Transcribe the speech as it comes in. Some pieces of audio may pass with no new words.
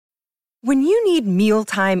When you need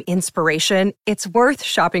mealtime inspiration, it's worth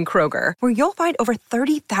shopping Kroger, where you'll find over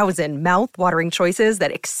 30,000 mouth-watering choices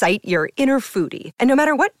that excite your inner foodie. And no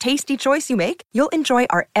matter what tasty choice you make, you'll enjoy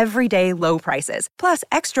our everyday low prices, plus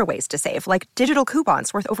extra ways to save, like digital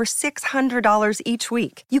coupons worth over $600 each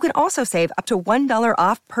week. You can also save up to $1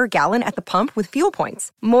 off per gallon at the pump with fuel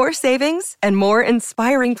points. More savings and more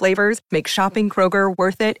inspiring flavors make shopping Kroger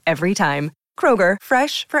worth it every time. Kroger,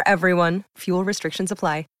 fresh for everyone. Fuel restrictions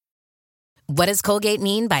apply. What does Colgate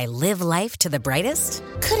mean by live life to the brightest?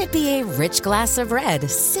 Could it be a rich glass of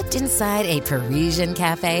red sipped inside a Parisian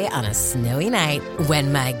cafe on a snowy night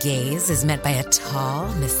when my gaze is met by a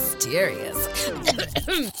tall, mysterious...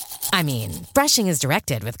 I mean, brushing is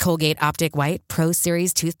directed with Colgate Optic White Pro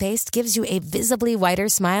Series toothpaste gives you a visibly whiter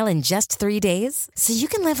smile in just 3 days, so you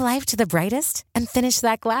can live life to the brightest and finish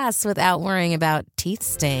that glass without worrying about teeth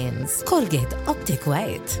stains. Colgate Optic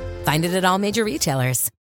White. Find it at all major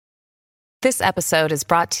retailers. This episode is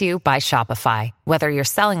brought to you by Shopify. Whether you're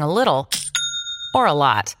selling a little or a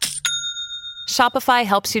lot, Shopify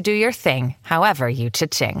helps you do your thing, however you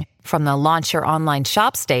cha-ching. From the launch your online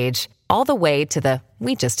shop stage, all the way to the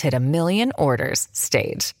we just hit 1 million orders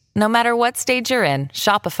stage. No matter what stage you're in,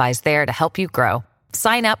 Shopify's there to help you grow.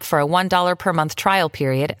 Sign up for a $1 per month trial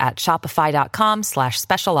period at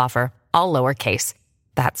shopify.com/special offer, all lowercase.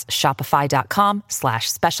 That's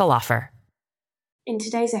shopify.com/special offer. In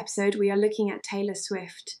today's episode, we are looking at Taylor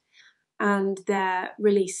Swift and their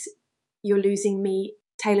release, You're Losing Me.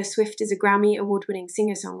 Taylor Swift is a Grammy award-winning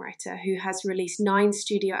singer-songwriter who has released 9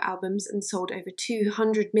 studio albums and sold over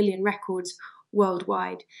 200 million records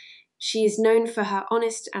worldwide. She is known for her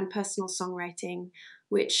honest and personal songwriting,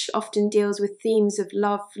 which often deals with themes of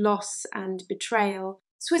love, loss, and betrayal.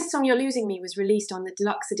 Swift's song You're Losing Me was released on the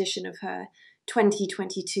deluxe edition of her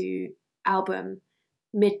 2022 album,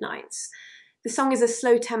 Midnights. The song is a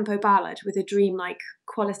slow-tempo ballad with a dreamlike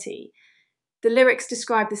quality. The lyrics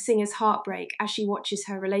describe the singer's heartbreak as she watches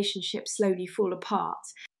her relationship slowly fall apart.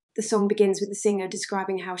 The song begins with the singer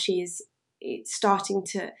describing how she is starting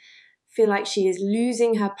to feel like she is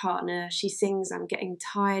losing her partner. She sings, "I'm getting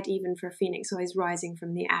tired even for a phoenix always rising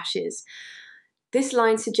from the ashes." This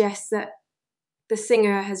line suggests that the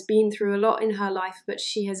singer has been through a lot in her life, but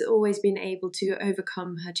she has always been able to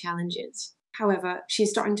overcome her challenges. However, she's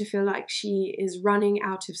starting to feel like she is running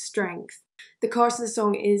out of strength. The chorus of the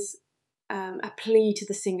song is a plea to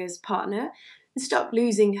the singer's partner, stop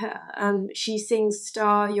losing her. She sings,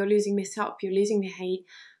 "Star, you're losing me, stop, you're losing me, hey.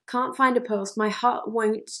 Can't find a pulse, my heart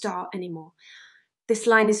won't start anymore." This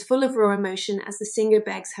line is full of raw emotion as the singer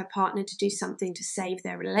begs her partner to do something to save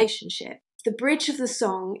their relationship. The bridge of the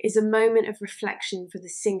song is a moment of reflection for the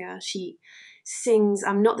singer. She sings,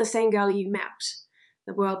 "I'm not the same girl you met.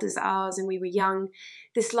 The world is ours and we were young."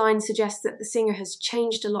 This line suggests that the singer has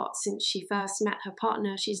changed a lot since she first met her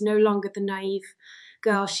partner. She's no longer the naive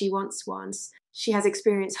girl she once was. She has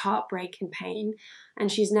experienced heartbreak and pain,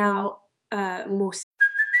 and she's now more...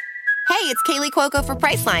 Hey, it's Kaylee Cuoco for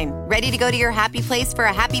Priceline. Ready to go to your happy place for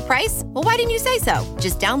a happy price? Well, why didn't you say so?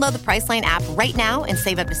 Just download the Priceline app right now and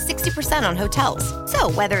save up to 60% on hotels.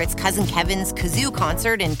 So whether it's Cousin Kevin's Kazoo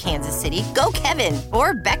Concert in Kansas City, go Kevin,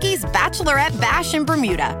 or Becky's Bachelorette Bash in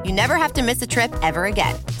Bermuda, you never have to miss a trip ever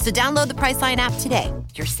again. So download the Priceline app today.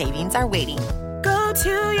 Your savings are waiting. Go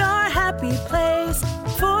to your happy place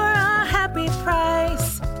for a happy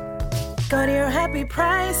price. Go to your happy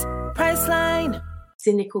price, Priceline.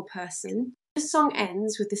 Cynical person. The song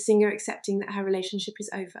ends with the singer accepting that her relationship is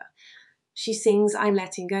over. She sings, "I'm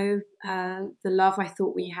letting go, the love I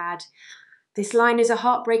thought we had." This line is a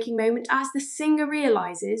heartbreaking moment as the singer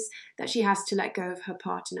realizes that she has to let go of her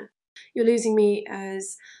partner. You're Losing Me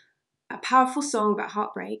is a powerful song about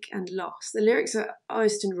heartbreak and loss. The lyrics are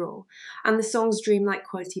honest and raw, and the song's dreamlike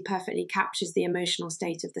quality perfectly captures the emotional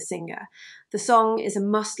state of the singer. The song is a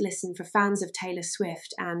must-listen for fans of Taylor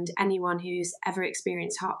Swift and anyone who's ever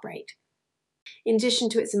experienced heartbreak. In addition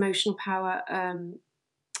to its emotional power,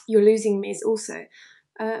 You're Losing Me is also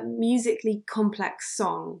a musically complex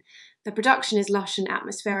song. The production is lush and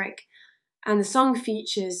atmospheric, and the song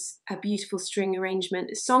features a beautiful string arrangement.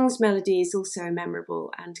 The song's melody is also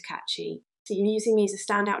memorable and catchy. So You're Losing Me is a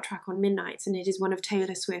standout track on Midnights, and it is one of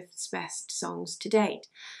Taylor Swift's best songs to date.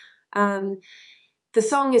 The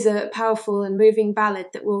song is a powerful and moving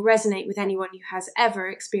ballad that will resonate with anyone who has ever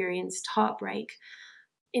experienced heartbreak.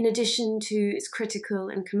 In addition to its critical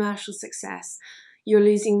and commercial success, You're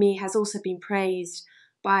Losing Me has also been praised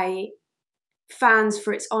by fans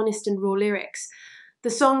for its honest and raw lyrics. The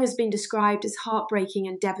song has been described as heartbreaking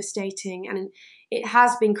and devastating, and it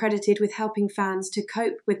has been credited with helping fans to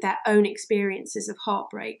cope with their own experiences of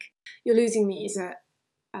heartbreak. You're Losing Me is a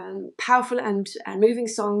powerful and moving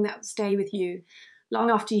song that will stay with you long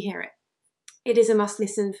after you hear it. It is a must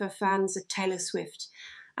listen for fans of Taylor Swift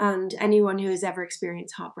and anyone who has ever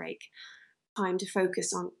experienced heartbreak. Time to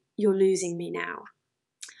focus on You're Losing Me Now.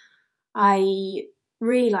 I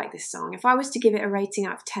really like this song. If I was to give it a rating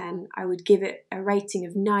out of 10, I would give it a rating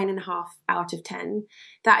of 9.5 out of 10.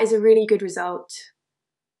 That is a really good result.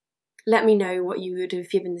 Let me know what you would have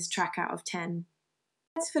given this track out of 10.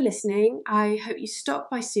 Thanks for listening. I hope you stop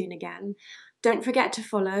by soon again. Don't forget to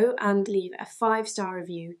follow and leave a 5-star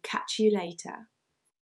review. Catch you later.